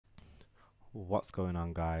What's going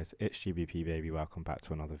on, guys? It's GBP baby. Welcome back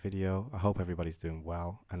to another video. I hope everybody's doing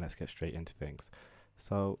well, and let's get straight into things.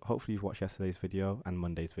 So hopefully you've watched yesterday's video and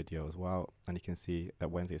Monday's video as well, and you can see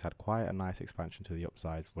that Wednesday's had quite a nice expansion to the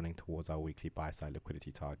upside, running towards our weekly buy side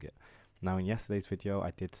liquidity target. Now in yesterday's video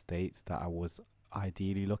I did state that I was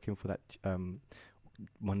ideally looking for that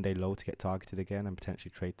Monday low to get targeted again and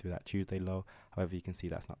potentially trade through that Tuesday low. However, you can see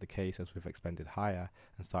that's not the case, as we've expanded higher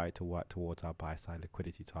and started to work towards our buy side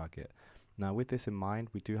liquidity target. Now with this in mind,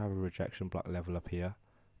 we do have a rejection block level up here,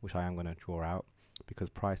 which I am going to draw out because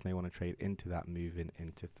price may want to trade into that moving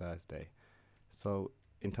into Thursday. So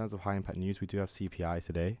in terms of high impact news, we do have CPI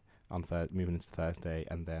today on moving into Thursday,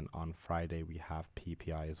 and then on Friday we have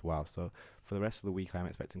PPI as well. So for the rest of the week I'm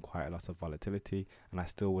expecting quite a lot of volatility, and I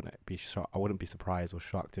still wouldn't be surprised or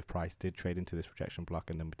shocked if price did trade into this rejection block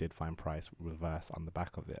and then we did find price reverse on the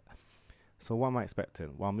back of it. So what am I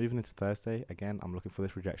expecting? Well, moving into Thursday, again, I'm looking for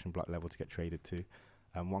this rejection block level to get traded to.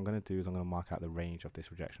 What I'm going to do is I'm going to mark out the range of this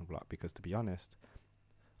rejection block, because to be honest,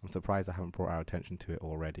 I'm surprised I haven't brought our attention to it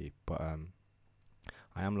already. But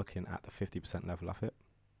I am looking at the 50% level of it,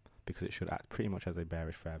 because it should act pretty much as a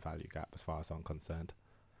bearish fair value gap as far as I'm concerned.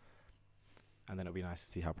 And then it'll be nice to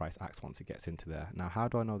see how price acts once it gets into there. Now, how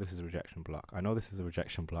do I know this is a rejection block? I know this is a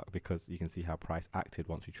rejection block because you can see how price acted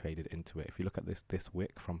once we traded into it. If you look at this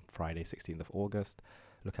wick from Friday 16th of August,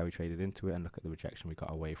 look how we traded into it and look at the rejection we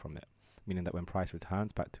got away from it. Meaning that when price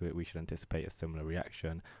returns back to it, we should anticipate a similar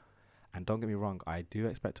reaction. And don't get me wrong, I do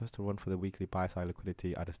expect us to run for the weekly buy side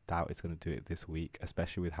liquidity. I just doubt it's going to do it this week,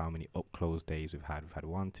 especially with how many up close days we've had. We've had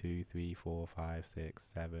 1, 2, 3, 4, 5, 6,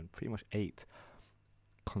 7, pretty much 8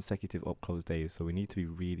 consecutive up close days. So we need to be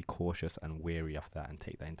really cautious and wary of that and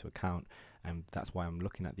take that into account. And that's why I'm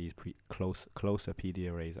looking at these closer PD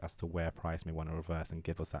arrays as to where price may want to reverse and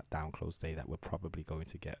give us that down close day that we're probably going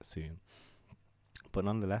to get soon. But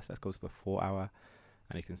nonetheless, let's go to the 4 hour.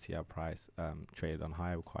 And you can see our price traded on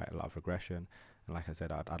higher with quite a lot of regression. And like I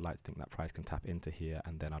said, I'd like to think that price can tap into here,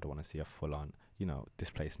 and then I'd want to see a full-on,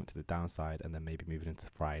 displacement to the downside, and then maybe moving into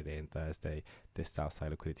Friday and Thursday, this south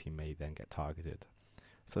side liquidity may then get targeted.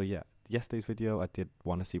 So yeah, yesterday's video, I did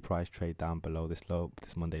want to see price trade down below this low,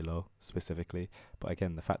 this Monday low specifically. But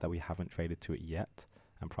again, the fact that we haven't traded to it yet,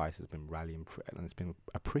 and price has been rallying, and it's been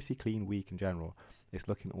a pretty clean week in general. It's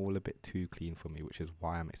looking all a bit too clean for me, which is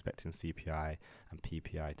why I'm expecting CPI and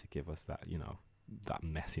PPI to give us that, that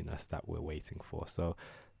messiness that we're waiting for. So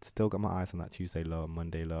still got my eyes on that Tuesday low and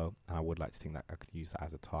Monday low, and I would like to think that I could use that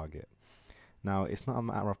as a target. Now, it's not a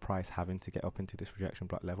matter of price having to get up into this rejection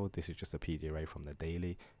block level. This is just a PD array from the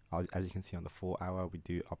daily. As you can see on the 4 hour, we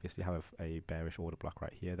do obviously have a bearish order block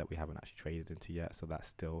right here that we haven't actually traded into yet. So that's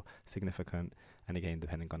still significant. And again,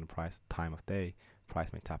 depending on the price, time of day,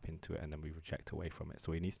 price may tap into it and then we reject away from it.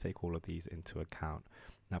 So we need to take all of these into account.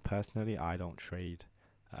 Now, personally, I don't trade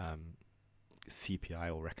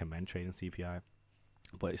CPI or recommend trading CPI.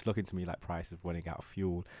 But it's looking to me like price is running out of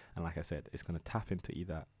fuel. And like I said, it's going to tap into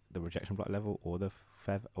either the rejection block level or the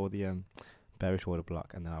bearish order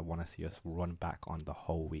block, and then I want to see us run back on the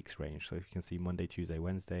whole week's range. So if you can see Monday, Tuesday,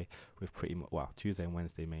 Wednesday, we've Tuesday and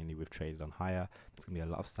Wednesday mainly we've traded on higher. There's gonna be a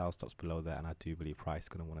lot of sell stops below there, and I do believe price is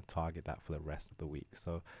going to want to target that for the rest of the week.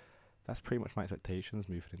 So that's pretty much my expectations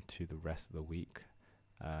moving into the rest of the week.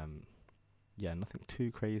 Yeah, nothing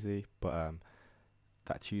too crazy, but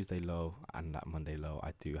that Tuesday low and that Monday low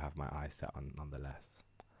I do have my eyes set on nonetheless.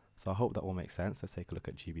 So I hope that all makes sense. Let's take a look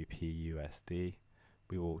at GBP USD.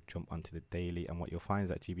 We will jump onto the daily, and what you'll find is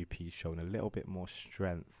that GBP is showing a little bit more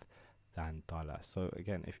strength than dollar. So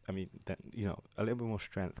again, a little bit more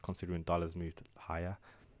strength considering dollars moved higher,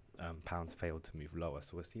 pounds failed to move lower.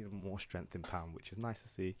 So we're seeing more strength in pound, which is nice to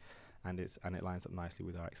see, and it lines up nicely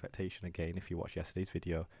with our expectation. Again, if you watch yesterday's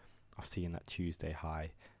video of seeing that Tuesday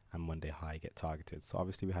high and Monday high get targeted. So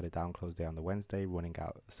obviously we had a down close day on the Wednesday, running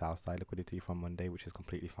out south side liquidity from Monday, which is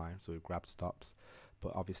completely fine. So we grabbed stops.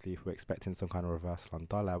 But obviously if we're expecting some kind of reversal on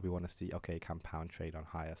dollar, we want to see, okay, can pound trade on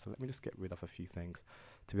higher? So let me just get rid of a few things.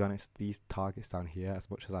 To be honest, these targets down here,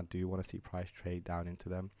 as much as I do want to see price trade down into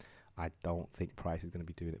them, I don't think price is going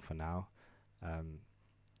to be doing it for now.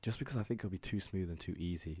 Just because I think it'll be too smooth and too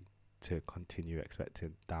easy to continue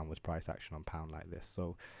expecting downwards price action on pound like this.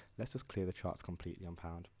 So let's just clear the charts completely on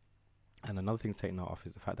pound. And another thing to take note of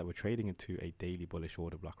is the fact that we're trading into a daily bullish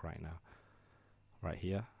order block right now. Right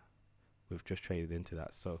here, we've just traded into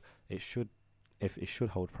that. So it should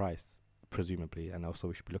hold price, presumably. And also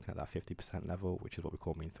we should be looking at that 50% level, which is what we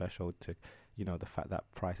call mean threshold, to, the fact that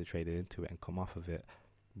price is traded into it and come off of it.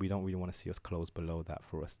 We don't really want to see us close below that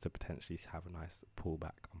for us to potentially have a nice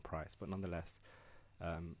pullback on price. But nonetheless,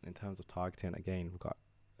 in terms of targeting, again, we've got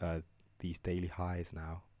these daily highs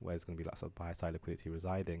now, where there's going to be lots of buy side liquidity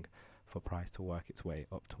residing for price to work its way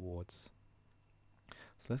up towards.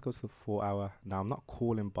 So let's go to the 4 hour. Now I'm not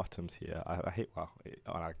calling bottoms here. I hate, well,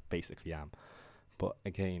 I basically am. But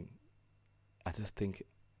again, I just think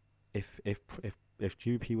if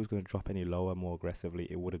GBP was going to drop any lower more aggressively,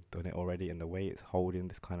 it would have done it already. And the way it's holding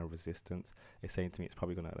this kind of resistance, it's saying to me it's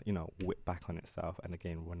probably going to, you know, whip back on itself and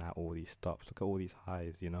again run out all these stops. Look at all these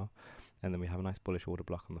highs, you know. And then we have a nice bullish order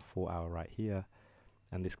block on the 4 hour right here,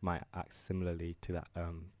 and this might act similarly to that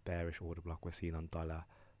bearish order block we're seeing on dollar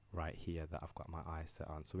right here that I've got my eyes set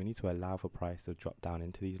on. So we need to allow for price to drop down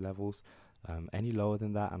into these levels. Any lower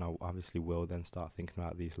than that, and I obviously will then start thinking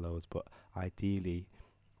about these lows, but ideally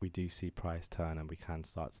we do see price turn and we can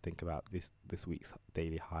start to think about this week's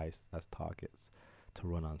daily highs as targets to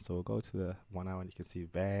run on. So we'll go to the 1 hour and you can see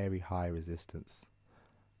very high resistance.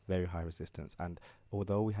 And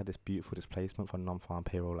although we had this beautiful displacement for non-farm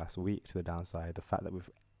payroll last week to the downside, the fact that we've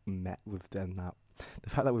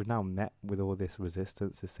now met with all this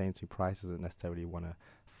resistance is saying to me price doesn't necessarily want to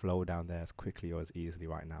flow down there as quickly or as easily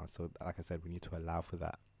right now. So like I said, we need to allow for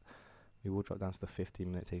that. We will drop down to the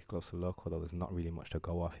 15-minute, take a closer look, although there's not really much to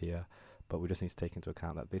go off here. But we just need to take into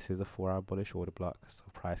account that this is a 4 hour bullish order block, so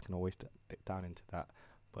price can always dip down into that.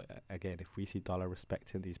 But again, if we see dollar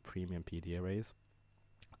respecting these premium PD arrays,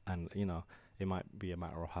 and you know, it might be a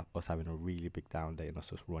matter of us having a really big down day and us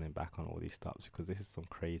just running back on all these stops, because this is some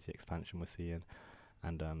crazy expansion we're seeing.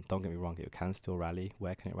 And don't get me wrong, it can still rally.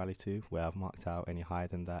 Where can it rally to? Where I've marked out any higher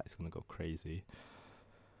than that, it's going to go crazy.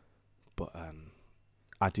 But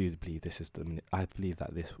I do believe this is I believe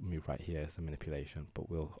that this move right here is a manipulation, but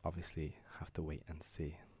we'll obviously have to wait and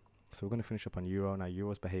see. So we're going to finish up on euro. Now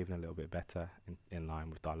euro's behaving a little bit better in line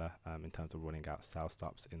with dollar in terms of running out sell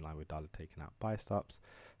stops, in line with dollar taking out buy stops.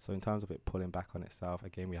 So in terms of it pulling back on itself,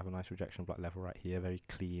 again we have a nice rejection block level right here, very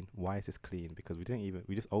clean. Why is this clean? Because we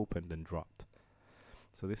just opened and dropped.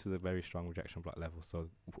 So this is a very strong rejection block level. So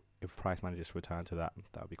if price manages to return to that,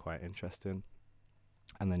 that would be quite interesting.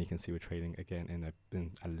 And then you can see we're trading again in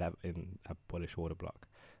a bullish order block,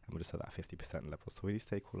 and we're just at that 50% level. So we need to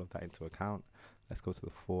take all of that into account. Let's go to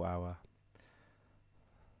the 4 hour.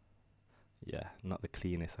 Yeah, not the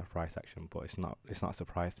cleanest of price action, but it's not a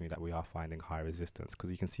surprise to me that we are finding high resistance,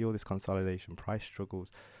 because you can see all this consolidation. Price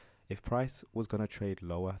struggles. If price was going to trade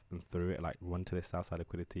lower and through it, like run to this sell side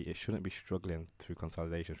liquidity, it shouldn't be struggling through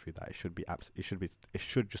consolidation through that. It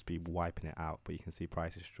should just be wiping it out. But you can see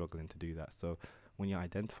price is struggling to do that. So when you're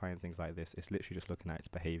identifying things like this, it's literally just looking at its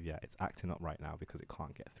behavior. It's acting up right now because it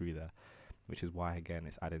can't get through there, which is why again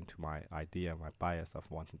it's adding to my idea, my bias of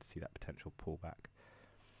wanting to see that potential pullback.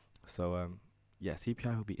 So yeah,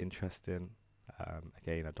 CPI will be interesting.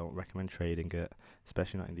 Again, I don't recommend trading it,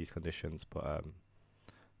 especially not in these conditions, but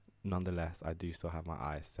nonetheless, I do still have my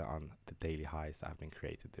eyes set on the daily highs that have been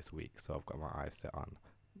created this week. So I've got my eyes set on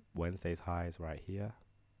Wednesday's highs right here,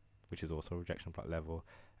 which is also a rejection block level,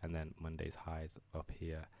 and then Monday's highs up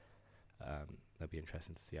here. That'll be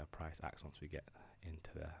interesting to see how price acts once we get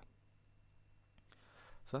into there.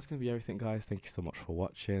 So that's going to be everything, guys. Thank you so much for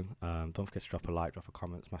watching. Don't forget to drop a like, drop a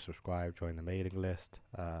comment, smash subscribe, join the mailing list.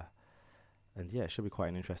 And yeah, it should be quite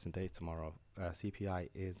an interesting day tomorrow. CPI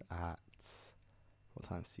is at... What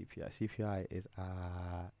time is CPI? CPI is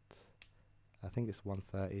at, I think it's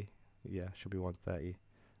 1:30. Yeah, should be 1:30.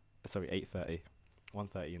 Sorry, 8:30.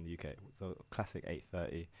 1:30 in the UK. So classic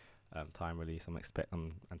 8:30 time release. I'm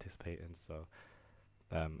anticipating. So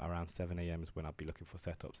around 7 a.m. is when I'll be looking for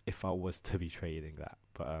setups if I was to be trading that.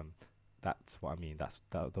 But that's what I mean.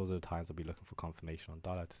 Those are the times I'll be looking for confirmation on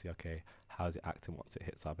dollar to see, okay, how's it acting once it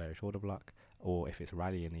hits our bearish order block, or if it's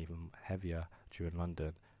rallying even heavier during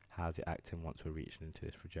London, how's it acting once we're reaching into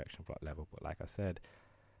this rejection block level. But like I said,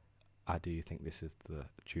 I do think this is the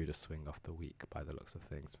Judas swing of the week by the looks of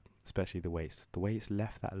things, especially the way it's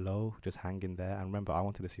left that low, just hanging there. And remember, I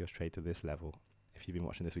wanted to see us trade to this level. If you've been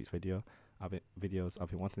watching this week's video, I've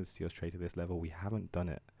been wanting to see us trade to this level. We haven't done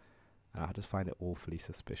it, and I just find it awfully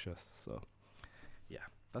suspicious. So yeah,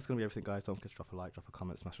 that's gonna be everything, guys. Don't forget to drop a like, drop a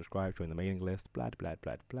comment, smash subscribe, join the mailing list, blah blah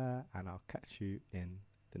blah blah, and I'll catch you in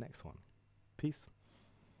the next one. Peace.